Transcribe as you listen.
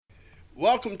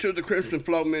Welcome to the Crimson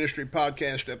Flow Ministry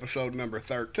Podcast, episode number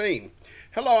 13.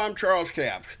 Hello, I'm Charles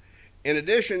Capps. In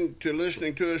addition to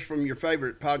listening to us from your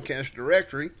favorite podcast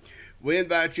directory, we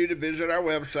invite you to visit our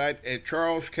website at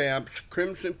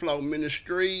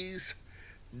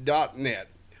charlescappscrimsonflowministries.net.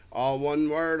 All one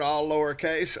word, all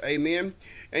lowercase, amen.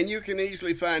 And you can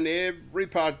easily find every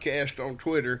podcast on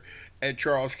Twitter at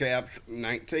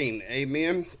charlescapps19,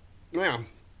 amen. Now,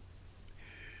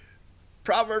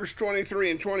 Proverbs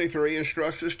 23 and 23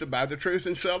 instructs us to buy the truth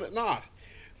and sell it not.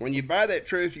 When you buy that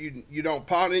truth, you don't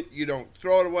pawn it, you don't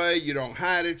throw it away, you don't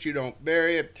hide it, you don't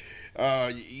bury it,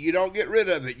 you don't get rid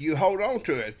of it, you hold on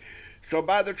to it. So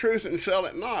buy the truth and sell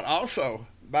it not. Also,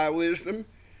 buy wisdom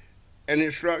and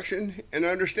instruction and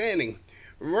understanding.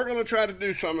 We're going to try to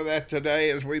do some of that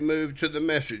today as we move to the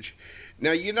message.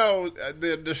 Now,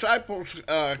 the disciples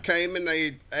came and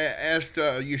they asked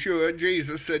Yeshua,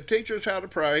 Jesus, said, teach us how to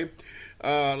pray.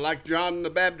 Like John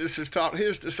the Baptist has taught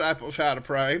his disciples how to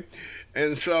pray.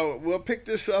 And so we'll pick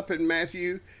this up in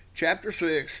Matthew chapter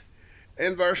 6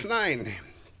 and verse 9.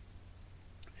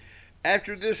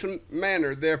 After this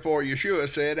manner, therefore, Yeshua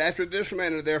said, after this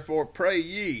manner, therefore, pray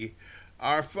ye,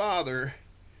 our Father,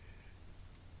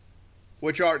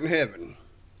 which art in heaven.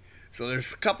 So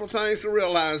there's a couple of things to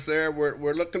realize there.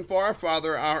 We're looking for our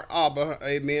Father, our Abba,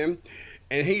 amen.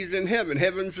 And he's in heaven.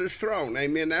 Heaven's his throne.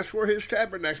 Amen. That's where his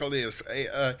tabernacle is.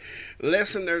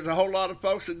 Listen, there's a whole lot of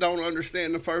folks that don't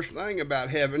understand the first thing about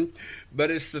heaven, but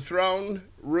it's the throne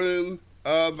room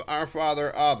of our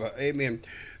Father Abba. Amen.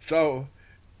 So,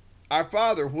 our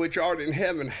Father, which art in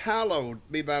heaven, hallowed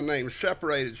be thy name,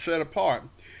 separated, set apart.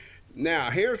 Now,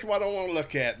 here's what I want to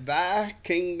look at. Thy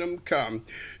kingdom come.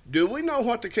 Do we know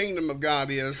what the kingdom of God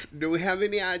is? Do we have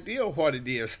any idea what it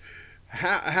is?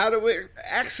 How do we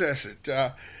access it?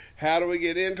 How do we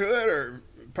get into it? Or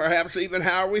perhaps even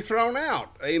how are we thrown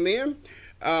out? Amen?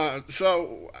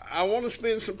 So I want to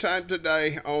spend some time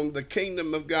today on the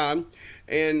kingdom of God,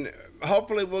 and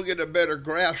hopefully we'll get a better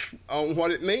grasp on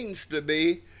what it means to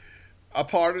be a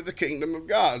part of the kingdom of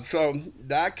God. So,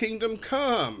 thy kingdom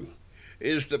come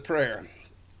is the prayer,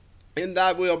 and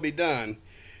thy will be done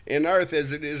in earth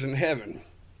as it is in heaven.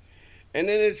 And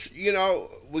then it's,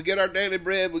 we get our daily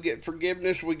bread, we get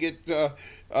forgiveness, we get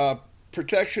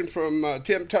protection from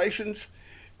temptations.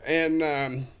 And,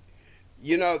 then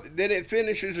it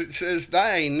finishes, it says,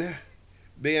 thine,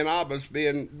 being Abba's,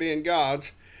 being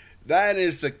God's, thine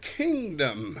is the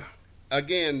kingdom.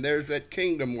 Again, there's that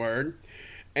kingdom word.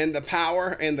 And the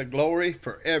power and the glory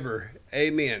forever.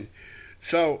 Amen.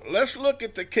 So let's look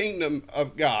at the kingdom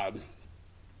of God.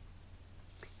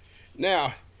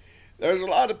 Now, there's a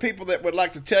lot of people that would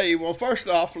like to tell you, well, first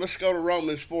off, let's go to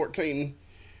Romans 14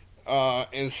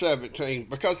 and 17,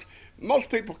 because most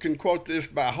people can quote this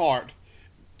by heart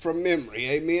from memory,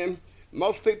 amen?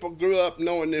 Most people grew up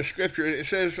knowing this scripture. It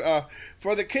says,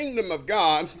 for the kingdom of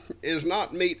God is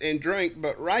not meat and drink,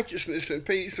 but righteousness and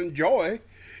peace and joy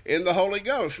in the Holy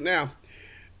Ghost. Now,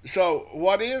 so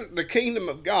what is the kingdom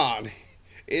of God?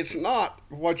 It's not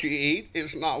what you eat.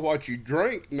 It's not what you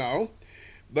drink, no.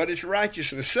 But it's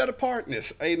righteousness, set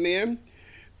apartness, amen.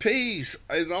 Peace,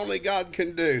 as only God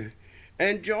can do.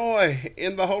 And joy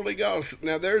in the Holy Ghost.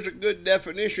 Now, there's a good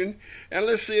definition, and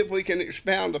let's see if we can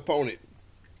expound upon it.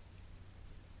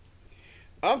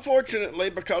 Unfortunately,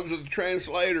 because of the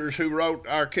translators who wrote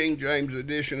our King James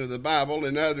edition of the Bible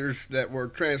and others that were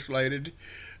translated,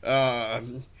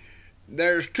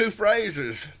 there's two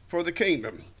phrases for the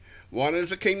kingdom. One is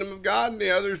the kingdom of God, and the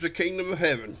other is the kingdom of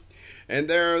heaven. And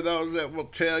there are those that will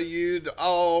tell you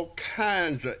all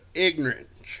kinds of ignorant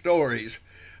stories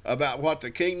about what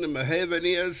the kingdom of heaven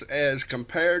is as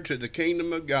compared to the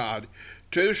kingdom of God.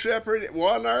 Two separate,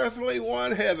 one earthly,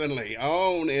 one heavenly.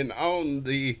 On and on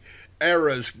the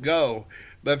eras go.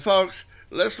 But folks,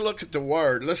 let's look at the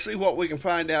Word. Let's see what we can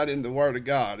find out in the Word of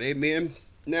God. Amen.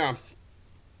 Now,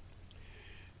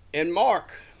 in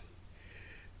Mark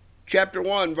chapter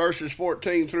 1, verses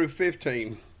 14 through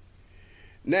 15.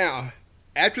 Now,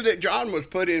 after that John was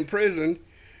put in prison,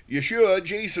 Yeshua,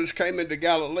 Jesus, came into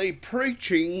Galilee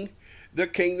preaching the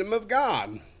kingdom of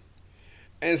God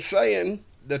and saying,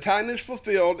 the time is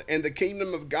fulfilled and the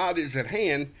kingdom of God is at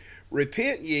hand.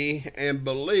 Repent ye and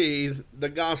believe the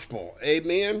gospel.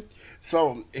 Amen.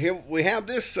 So here we have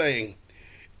this saying.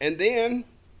 And then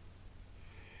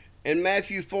in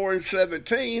Matthew 4 and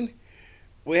 17,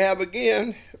 we have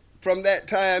again, from that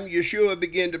time Yeshua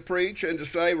began to preach and to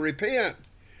say, repent,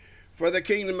 for the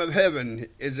kingdom of heaven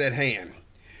is at hand.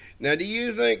 Now, do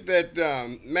you think that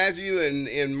Matthew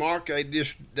and Mark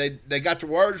they got the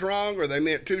words wrong, or they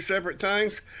meant two separate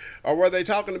things, or were they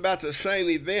talking about the same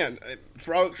event?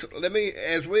 Folks,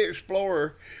 as we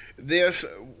explore this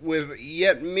with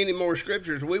yet many more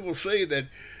scriptures, we will see that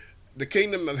the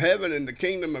kingdom of heaven and the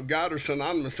kingdom of God are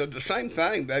synonymous. They're the same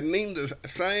thing. They mean the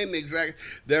same exact.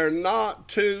 They're not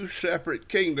two separate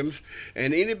kingdoms.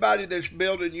 And anybody that's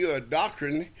building you a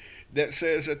doctrine that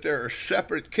says that there are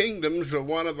separate kingdoms,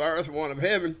 one of earth, one of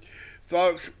heaven,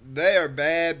 folks, they are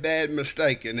bad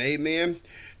mistaken. Amen.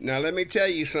 Now let me tell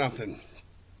you something.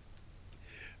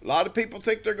 A lot of people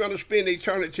think they're going to spend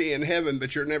eternity in heaven,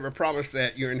 but you're never promised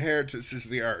that. Your inheritance is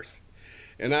the earth.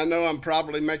 And I know I'm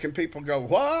probably making people go,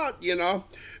 what?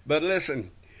 But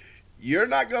listen, you're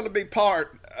not going to be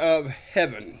part of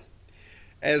heaven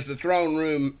as the throne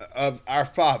room of our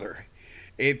Father.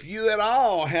 If you at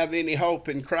all have any hope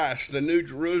in Christ, the New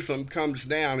Jerusalem comes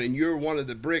down and you're one of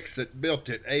the bricks that built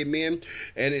it. Amen.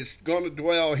 And it's going to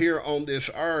dwell here on this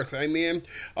earth. Amen.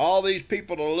 All these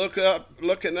people to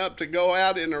looking up to go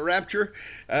out in a rapture,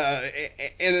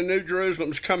 and the New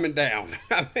Jerusalem's coming down.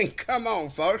 I mean, come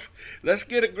on, folks. Let's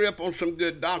get a grip on some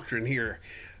good doctrine here.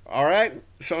 All right.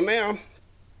 So now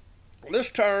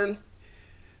let's turn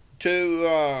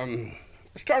to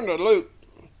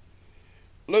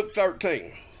Luke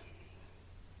 13.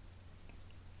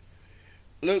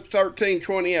 Luke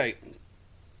 13:28.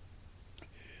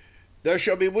 There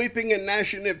shall be weeping and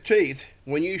gnashing of teeth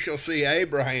when you shall see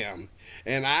Abraham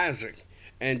and Isaac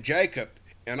and Jacob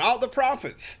and all the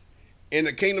prophets in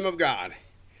the kingdom of God,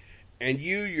 and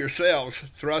you yourselves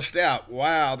thrust out.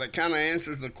 Wow, that kind of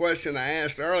answers the question I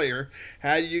asked earlier.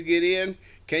 How do you get in?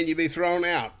 Can you be thrown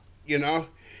out?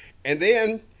 And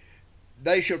then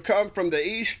they shall come from the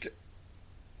east,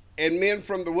 and men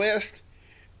from the west,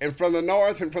 and from the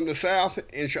north, and from the south,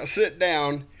 and shall sit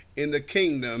down in the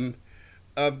kingdom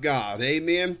of God.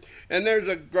 Amen. And there's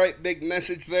a great big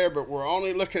message there, but we're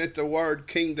only looking at the word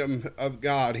kingdom of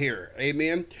God here.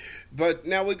 Amen. But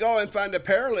now we go and find a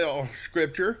parallel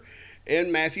scripture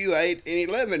in Matthew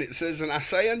 8:11. It says, and I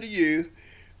say unto you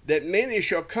that many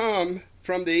shall come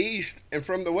from the east and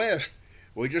from the west.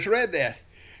 We just read that.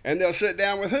 And they'll sit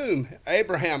down with whom?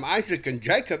 Abraham, Isaac, and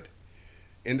Jacob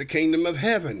in the kingdom of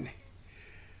heaven.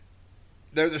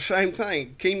 They're the same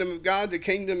thing. Kingdom of God, the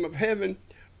kingdom of heaven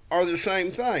are the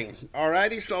same thing.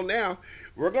 Alrighty, so now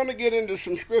we're going to get into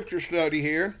some scripture study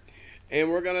here,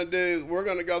 and we're going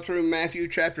to go through Matthew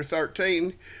chapter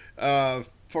 13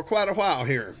 for quite a while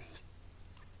here.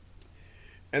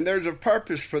 And there's a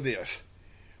purpose for this.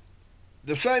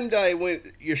 The same day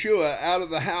went Yeshua out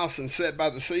of the house and sat by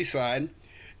the seaside,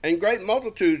 and great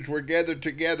multitudes were gathered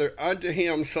together unto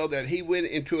him, so that he went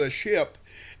into a ship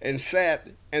and sat,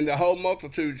 and the whole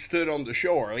multitude stood on the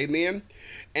shore. Amen.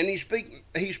 And he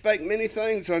spake many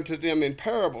things unto them in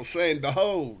parables, saying,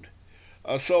 behold,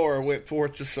 a sower went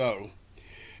forth to sow.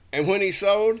 And when he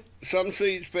sowed, some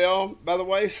seeds fell by the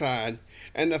wayside,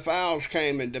 and the fowls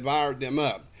came and devoured them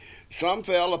up. Some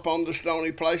fell upon the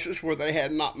stony places where they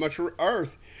had not much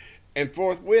earth, and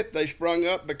forthwith they sprung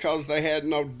up, because they had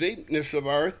no deepness of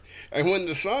earth. And when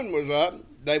the sun was up,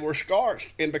 they were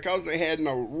scorched, and because they had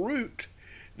no root,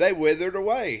 they withered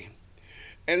away.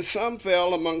 And some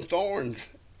fell among thorns,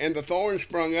 and the thorns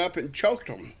sprung up and choked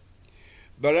them.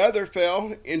 But others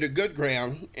fell into good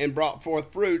ground, and brought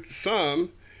forth fruit,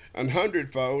 some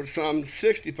 100-fold, some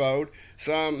 60-fold,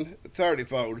 some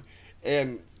 30-fold.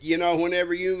 And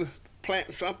whenever you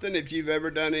plant something, if you've ever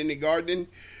done any gardening,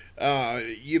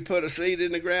 you put a seed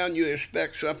in the ground, you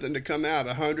expect something to come out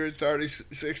 100, 30,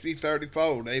 60,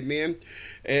 30-fold. Amen.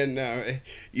 And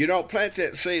you don't plant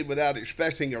that seed without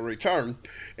expecting a return.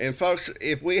 And folks,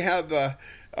 if we have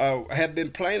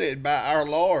been planted by our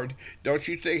Lord, don't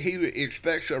you think he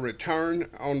expects a return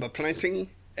on the planting?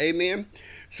 Amen.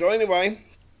 So anyway,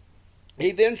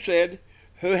 he then said,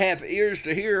 who hath ears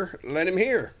to hear, let him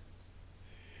hear.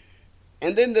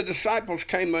 And then the disciples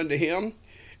came unto him,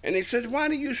 and he said, why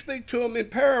do you speak to them in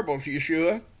parables,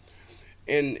 Yeshua?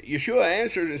 And Yeshua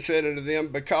answered and said unto them,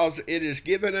 because it is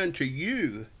given unto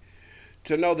you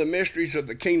to know the mysteries of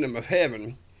the kingdom of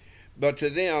heaven, but to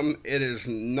them it is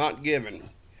not given.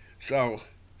 So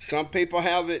some people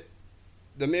have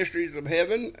the mysteries of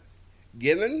heaven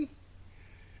given,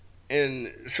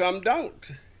 and some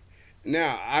don't.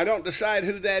 Now, I don't decide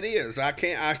who that is. I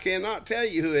cannot tell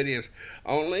you who it is.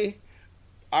 Only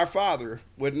our Father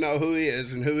would know who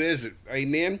is and who isn't.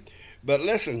 Amen. But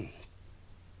listen,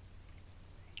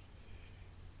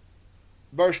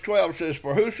 verse 12 says,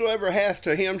 for whosoever hath,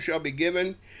 to him shall be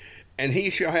given, and he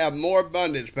shall have more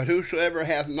abundance. But whosoever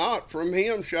hath not, from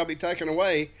him shall be taken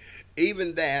away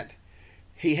even that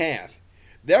he hath.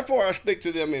 Therefore I speak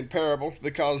to them in parables,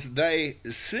 because they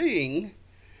seeing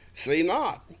see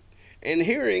not, and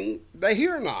hearing they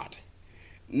hear not,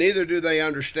 neither do they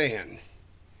understand.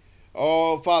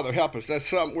 Oh, Father, help us. That's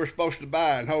something we're supposed to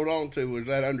buy and hold on to, is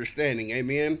that understanding.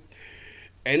 Amen.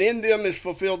 And in them is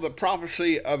fulfilled the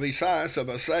prophecy of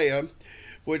Isaiah,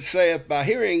 which saith, By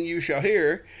hearing you shall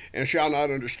hear, and shall not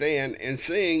understand, and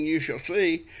seeing you shall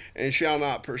see, and shall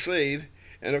not perceive.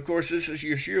 And of course, this is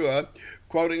Yeshua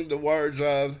quoting the words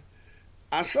of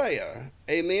Isaiah.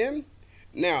 Amen.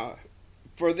 Now,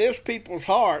 for this people's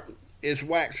heart is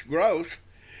waxed gross,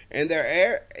 and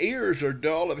their ears are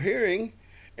dull of hearing,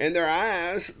 and their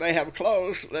eyes they have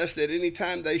closed, lest at any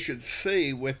time they should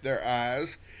see with their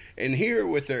eyes, and hear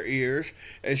with their ears,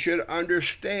 and should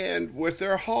understand with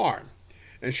their heart,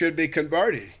 and should be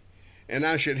converted, and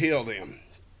I should heal them.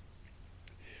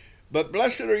 But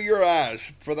blessed are your eyes,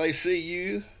 for they see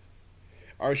you,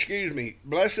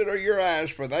 blessed are your eyes,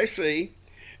 for they see,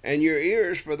 and your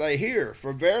ears, for they hear.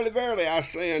 For verily, verily, I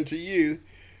say unto you,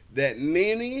 that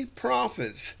many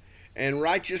prophets and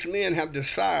righteous men have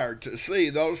desired to see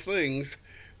those things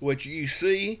which you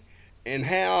see, and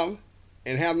have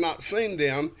not seen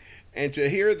them, and to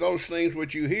hear those things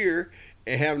which you hear,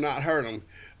 and have not heard them.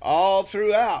 All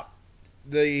throughout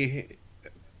the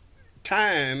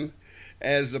time,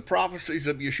 as the prophecies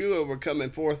of Yeshua were coming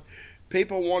forth,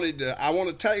 people wanted to, I want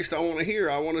to taste, I want to hear,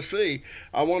 I want to see,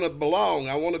 I want to belong,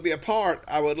 I want to be a part.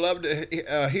 I would love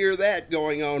to hear that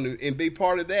going on and be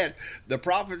part of that. The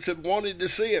prophets have wanted to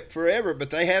see it forever, but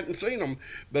they hadn't seen them,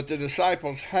 but the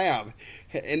disciples have.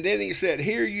 And then he said,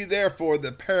 Hear you therefore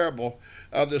the parable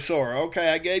of the sower.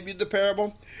 Okay, I gave you the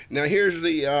parable. Now here's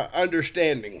the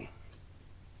understanding.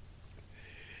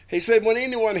 He said, When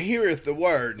anyone heareth the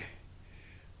word,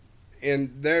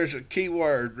 and there's a key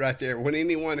word right there. When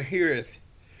anyone heareth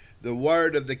the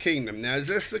word of the kingdom. Now, is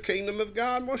this the kingdom of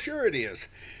God? Well, sure it is.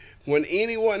 When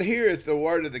anyone heareth the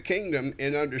word of the kingdom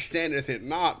and understandeth it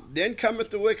not, then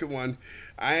cometh the wicked one.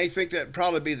 I think that'd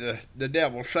probably be the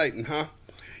devil, Satan, huh?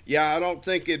 Yeah, I don't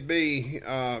think it'd be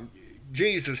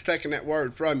Jesus taking that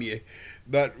word from you.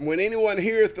 But when anyone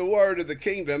heareth the word of the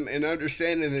kingdom and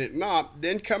understandeth it not,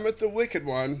 then cometh the wicked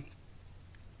one,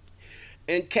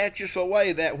 and catcheth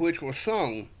away that which was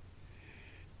sown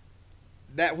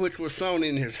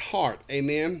in his heart.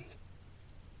 Amen.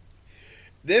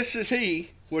 This is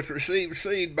he which received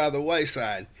seed by the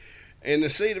wayside. And the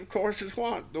seed, of course, is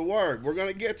what? The word. We're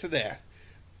going to get to that.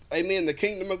 Amen. The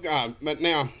kingdom of God. But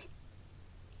now,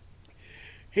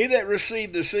 he that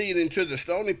received the seed into the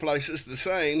stony places, the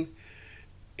same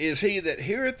is he that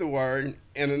heareth the word,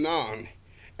 and anon,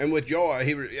 and with joy,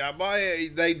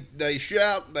 they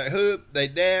shout, they hoop, they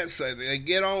dance, they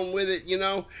get on with it, you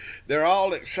know. They're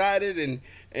all excited,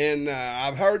 and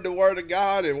I've heard the word of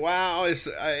God, and wow,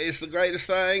 it's the greatest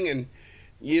thing. And,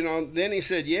 you know, then he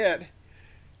said, Yet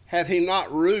hath he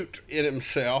not root in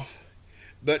himself,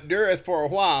 but dureth for a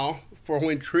while. For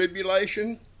when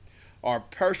tribulation or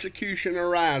persecution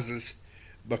arises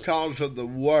because of the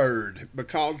word,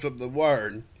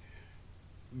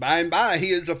 by and by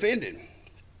he is offended.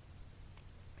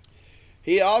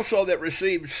 He also that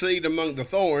received seed among the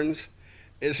thorns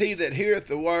is he that heareth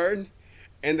the word,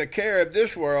 and the care of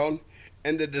this world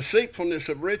and the deceitfulness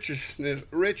of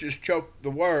riches choke the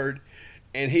word,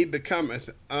 and he becometh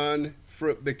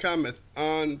unfruitful,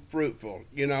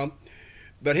 you know.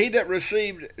 But he that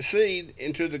received seed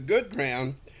into the good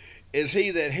ground is he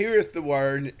that heareth the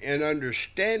word and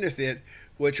understandeth it,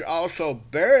 which also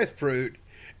beareth fruit,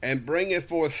 and bringeth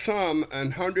forth some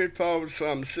 100-fold,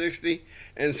 some 60,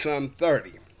 and some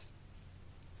 30.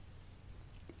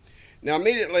 Now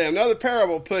immediately another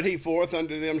parable put he forth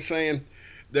unto them, saying,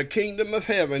 The kingdom of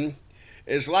heaven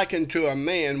is likened to a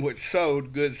man which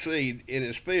sowed good seed in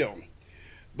his field.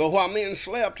 But while men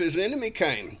slept, his enemy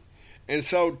came, and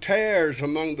sowed tares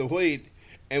among the wheat,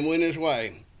 and went his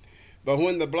way. But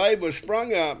when the blade was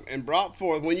sprung up and brought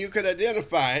forth, when you could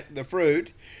identify it, the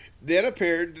fruit, then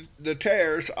appeared the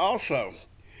tares also.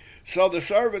 So the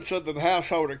servants of the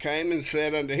householder came and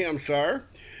said unto him, Sir,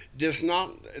 didst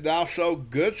not thou sow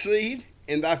good seed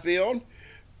in thy field?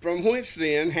 From whence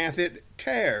then hath it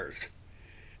tares?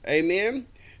 Amen.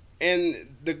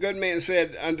 And the good man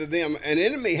said unto them, An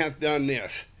enemy hath done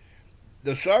this.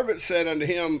 The servant said unto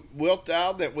him, Wilt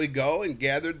thou that we go and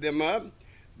gather them up?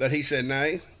 But he said,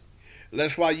 Nay,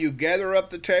 lest while you gather up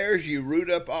the tares, you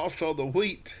root up also the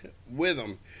wheat with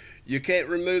them. You can't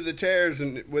remove the tares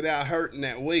without hurting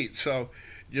that wheat, so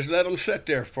just let them sit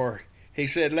there for, he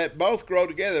said, Let both grow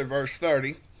together, verse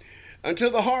 30, until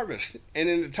the harvest. And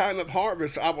in the time of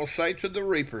harvest I will say to the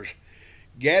reapers,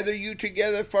 Gather you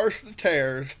together first the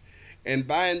tares, and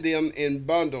bind them in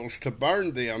bundles to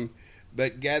burn them,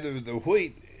 but gather the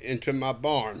wheat into my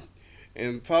barn.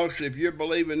 And folks, if you're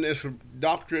believing this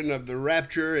doctrine of the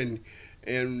rapture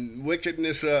and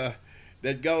wickedness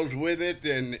that goes with it,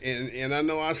 and I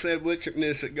know I said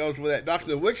wickedness that goes with that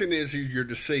doctrine. The wickedness is you're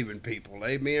deceiving people,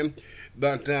 amen.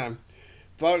 But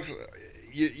folks,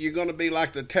 you're going to be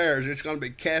like the tares. It's going to be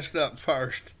cast up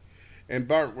first and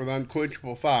burnt with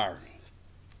unquenchable fire.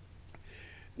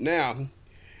 Now,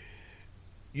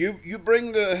 you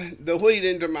bring the wheat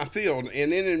into my field.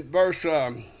 And then in verse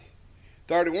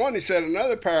 31, he said,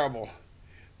 another parable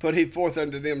put he forth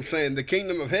unto them, saying, the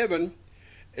kingdom of heaven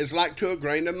is like to a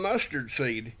grain of mustard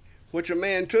seed, which a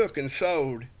man took and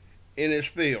sowed in his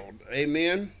field.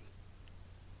 Amen.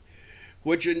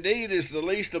 Which indeed is the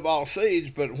least of all seeds,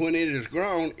 but when it is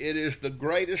grown, it is the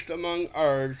greatest among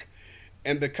herbs,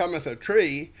 and becometh a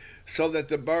tree, so that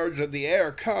the birds of the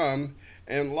air come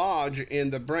and lodge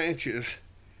in the branches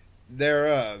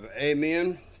thereof.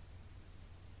 Amen.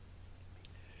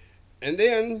 And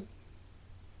then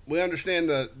we understand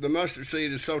the mustard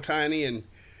seed is so tiny, and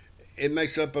it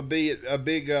makes up a big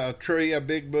tree, a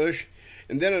big bush.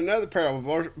 And then another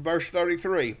parable, verse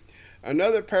 33.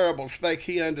 Another parable spake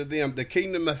he unto them, the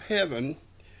kingdom of heaven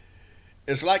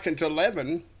is like unto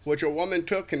leaven, which a woman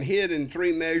took and hid in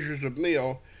 3 measures of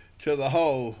meal till the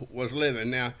whole was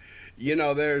leavened. Now, you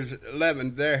know, there's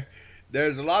leaven there.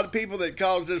 There's a lot of people that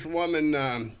calls this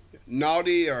woman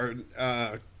naughty or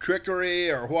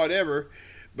trickery or whatever,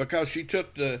 because she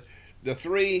took the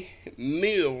 3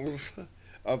 meals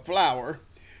of flour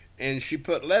and she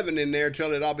put leaven in there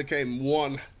till it all became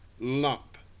one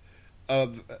lump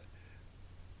of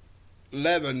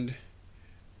leavened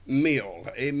meal.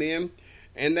 Amen.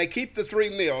 And they keep the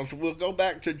 3 meals. We'll go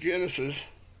back to Genesis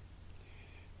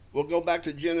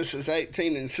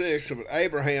 18 and 6 of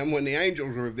Abraham, when the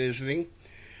angels were visiting.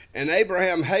 And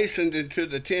Abraham hastened into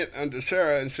the tent unto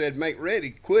Sarah and said, make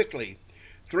ready quickly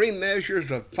 3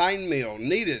 measures of fine meal,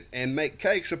 knead it, and make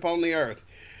cakes upon the earth.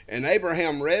 And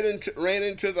Abraham ran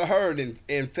into the herd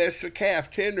and fetched a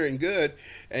calf tender and good,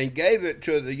 and gave it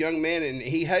to the young man, and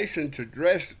he hastened to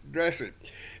dress it.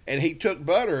 And he took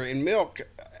butter and milk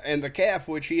and the calf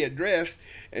which he had dressed,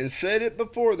 and set it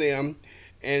before them,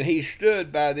 and he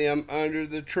stood by them under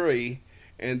the tree,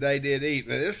 and they did eat.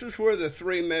 Now this is where the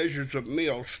 3 measures of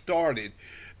meal started,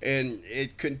 and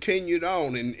it continued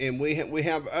on, and we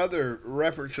have other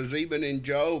references even in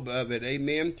Job of it,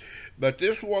 amen. But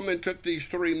this woman took these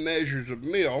 3 measures of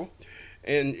meal,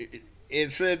 and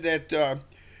it said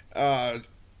that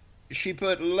she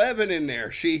put leaven in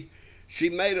there. She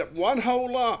made up one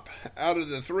whole lump out of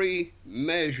the 3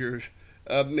 measures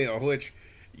of meal, which,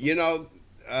 you know,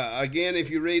 again,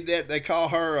 if you read that, they call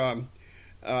her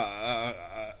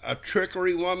a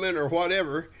trickery woman or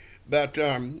whatever. But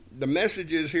the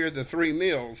message is here, the 3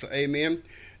 meals, amen,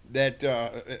 that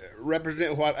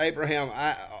represent what Abraham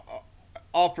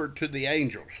offered to the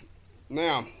angels.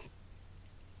 Now,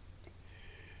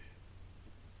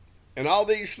 and all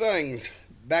these things,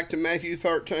 back to Matthew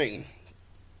 13.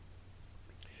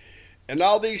 And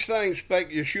all these things spake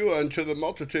Yeshua unto the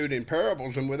multitude in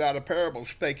parables, and without a parable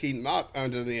spake he not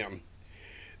unto them,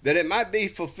 that it might be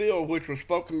fulfilled which was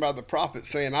spoken by the prophet,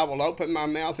 saying, I will open my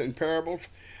mouth in parables,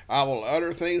 I will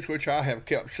utter things which I have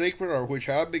kept secret, or which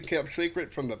have been kept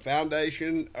secret from the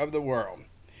foundation of the world.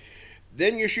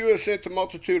 Then Yeshua sent the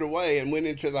multitude away, and went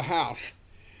into the house.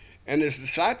 And his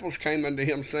disciples came unto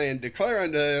him, saying, Declare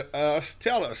unto us,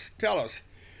 tell us,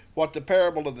 what the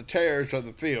parable of the tares of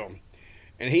the field.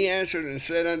 And he answered and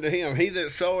said unto him, He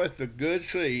that soweth the good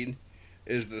seed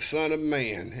is the Son of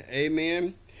Man.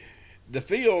 Amen. The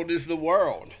field is the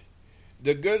world.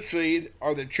 The good seed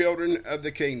are the children of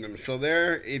the kingdom. So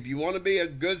there, if you want to be a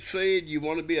good seed, you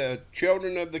want to be a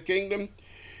children of the kingdom.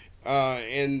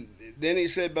 And then he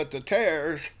said, but the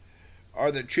tares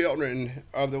are the children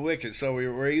of the wicked. So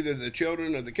we're either the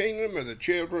children of the kingdom or the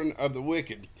children of the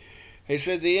wicked. He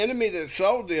said the enemy that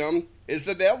sowed them is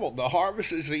the devil. The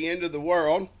harvest is the end of the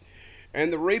world,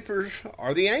 and the reapers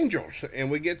are the angels. And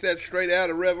we get that straight out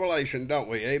of Revelation, don't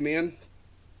we? Amen.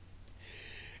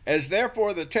 As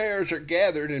therefore the tares are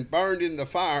gathered and burned in the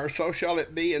fire, so shall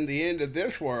it be in the end of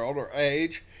this world or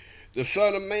age. The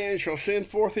Son of Man shall send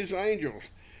forth his angels,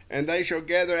 and they shall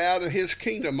gather out of his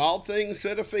kingdom all things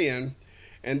that offend,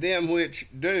 and them which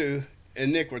do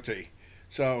iniquity.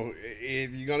 So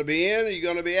if you're going to be in, you're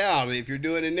going to be out. If you're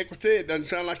doing iniquity, it doesn't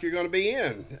sound like you're going to be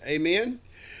in. Amen?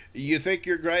 You think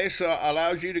your grace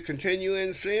allows you to continue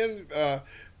in sin?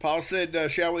 Paul said,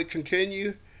 shall we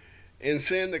continue in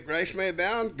sin that grace may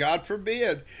abound? God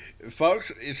forbid.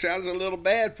 Folks, it sounds a little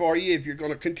bad for you if you're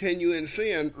going to continue in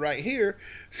sin right here.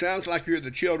 Sounds like you're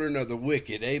the children of the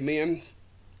wicked. Amen.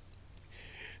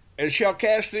 And shall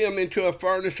cast them into a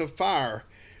furnace of fire.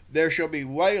 There shall be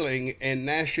wailing and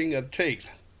gnashing of teeth.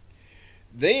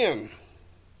 Then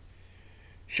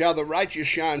shall the righteous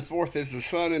shine forth as the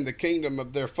sun in the kingdom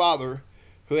of their Father.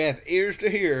 Who hath ears to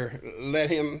hear, let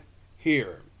him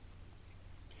hear.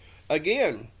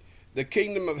 Again, the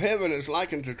kingdom of heaven is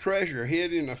likened to treasure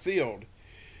hid in a field,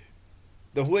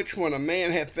 the which when a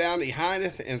man hath found he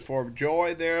hideth, and for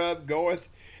joy thereof goeth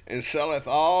and selleth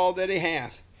all that he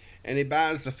hath, and he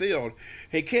buys the field.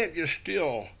 He can't just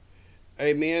steal,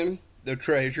 amen, the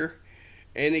treasure,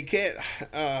 and he can't,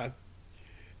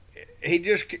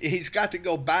 he's got to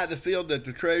go buy the field that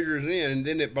the treasure is in, and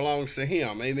then it belongs to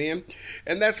him, amen.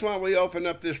 And that's why we open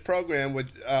up this program with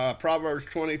Proverbs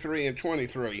 23 and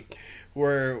 23,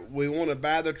 where we want to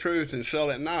buy the truth and sell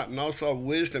it not, and also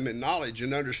wisdom and knowledge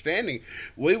and understanding.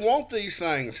 We want these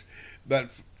things,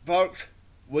 but folks,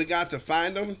 we got to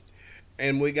find them,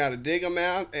 and we got to dig them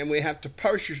out, and we have to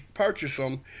purchase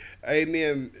them,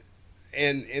 amen,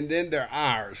 and then they're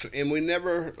ours, and we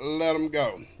never let them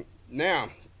go. Now,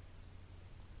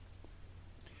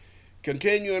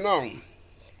 continuing on.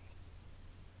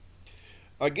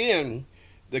 Again,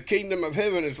 the kingdom of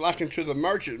heaven is likened to the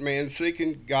merchant man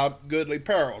seeking goodly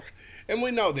pearls. And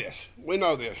we know this.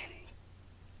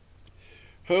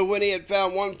 Who, when he had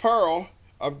found one pearl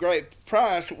of great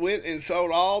price, went and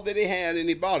sold all that he had, and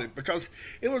he bought it. Because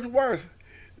it was worth,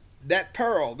 that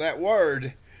pearl, that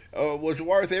word, was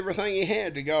worth everything he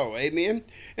had to go. Amen.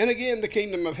 And again, the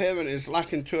kingdom of heaven is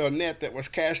likened to a net that was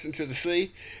cast into the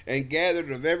sea and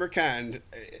gathered of every kind,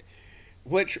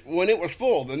 which when it was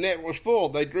full, the net was full,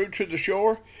 they drew to the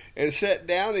shore and sat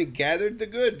down and gathered the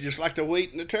good, just like the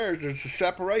wheat and the tares. There's a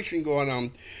separation going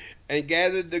on. And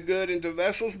gathered the good into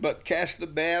vessels, but cast the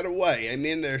bad away.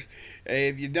 Amen. There's,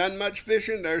 if you've done much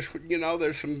fishing, there's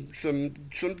some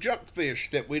junk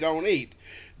fish that we don't eat.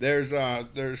 There's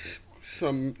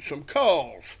some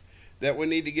culls that we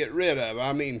need to get rid of.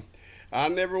 I mean, I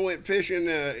never went fishing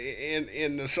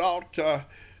in the salt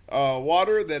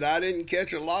water that I didn't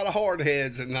catch a lot of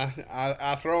hardheads, and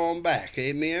I throw them back.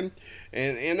 Amen.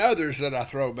 And others that I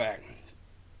throw back.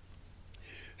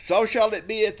 So shall it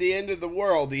be at the end of the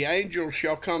world. The angels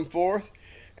shall come forth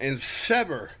and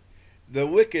sever the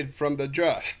wicked from the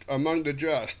just, among the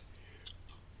just,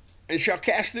 and shall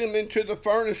cast them into the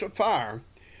furnace of fire,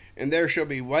 and there shall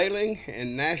be wailing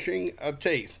and gnashing of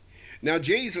teeth. Now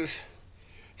Jesus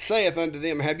saith unto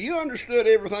them, Have you understood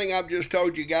everything I've just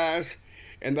told you guys?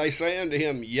 And they say unto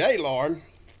him, Yea, Lord.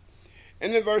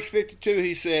 And in verse 52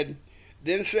 he said,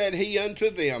 Then said he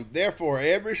unto them, Therefore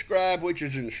every scribe which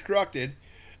is instructed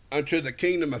unto the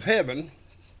kingdom of heaven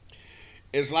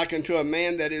is like unto a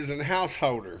man that is an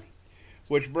householder,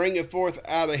 which bringeth forth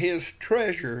out of his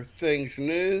treasure things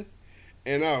new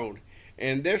and old.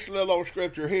 And this little old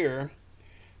scripture here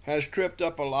has tripped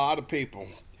up a lot of people,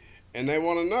 and they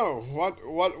want to know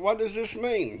what does this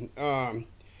mean?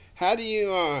 How do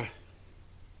you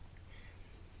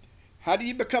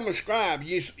become a scribe?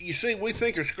 You see, we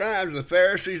think of scribes, the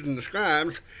Pharisees and the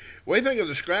scribes. We think of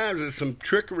the scribes as some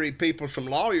trickery people, some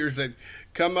lawyers that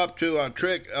come up to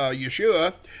trick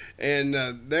Yeshua, and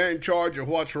they're in charge of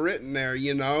what's written there,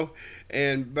 you know.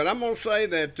 But I'm going to say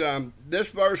that this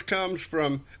verse comes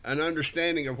from an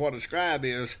understanding of what a scribe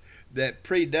is that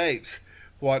predates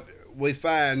what we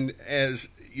find as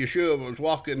Yeshua was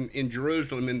walking in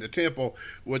Jerusalem in the temple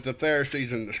with the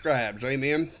Pharisees and the scribes.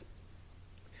 Amen.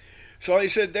 So he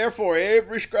said, Therefore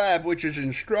every scribe which is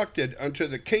instructed unto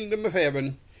the kingdom of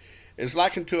heaven is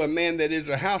likened to a man that is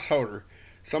a householder,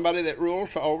 somebody that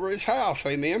rules over his house.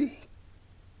 Amen.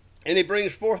 And he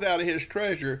brings forth out of his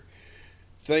treasure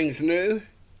things new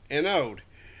and old.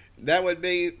 That would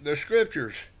be the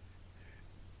scriptures,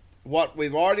 what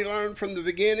we've already learned from the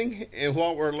beginning and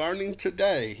what we're learning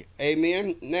today.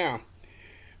 Amen. Now,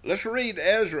 let's read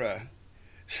Ezra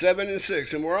 7 and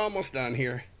 6, and we're almost done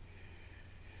here.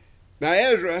 Now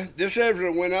this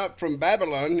Ezra went up from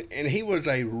Babylon, and he was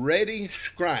a ready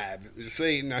scribe. You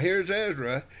see, now here's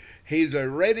Ezra. He's a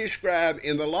ready scribe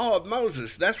in the law of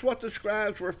Moses. That's what the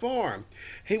scribes were for.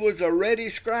 He was a ready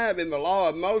scribe in the law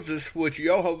of Moses, which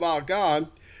Jehovah God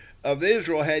of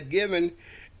Israel had given,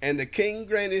 and the king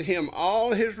granted him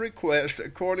all his requests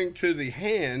according to the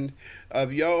hand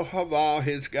of Jehovah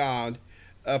his God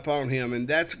upon him. And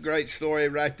that's a great story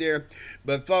right there.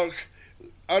 But folks,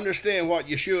 understand what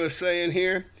Yeshua is saying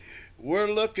here.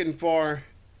 We're looking for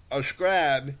a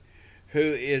scribe who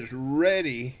is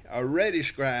ready, a ready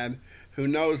scribe who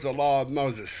knows the law of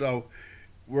Moses. So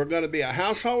we're going to be a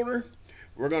householder,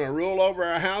 We're going to rule over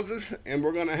our houses, and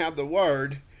we're going to have the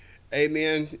word,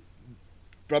 amen,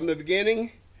 from the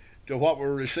beginning to what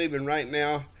we're receiving right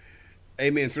now,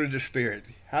 amen, through the Spirit.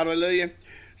 Hallelujah.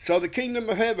 So the kingdom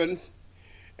of heaven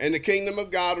and the kingdom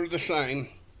of God are the same,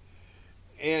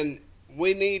 and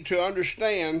we need to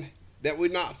understand that we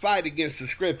not fight against the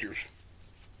Scriptures.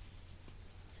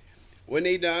 We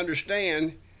need to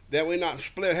understand that we not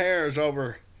split hairs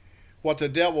over what the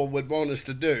devil would want us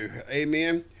to do.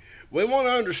 Amen. We want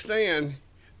to understand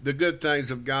the good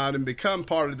things of God and become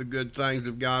part of the good things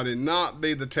of God, and not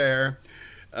be the terror,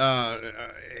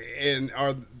 and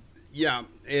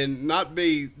not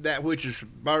be that which is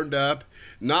burned up,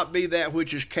 not be that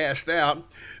which is cast out,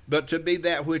 but to be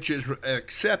that which is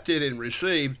accepted and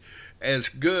received as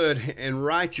good and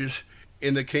righteous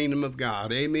in the kingdom of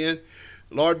God. Amen.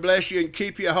 Lord bless you and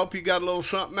keep you. I hope you got a little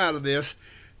something out of this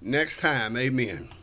next time. Amen.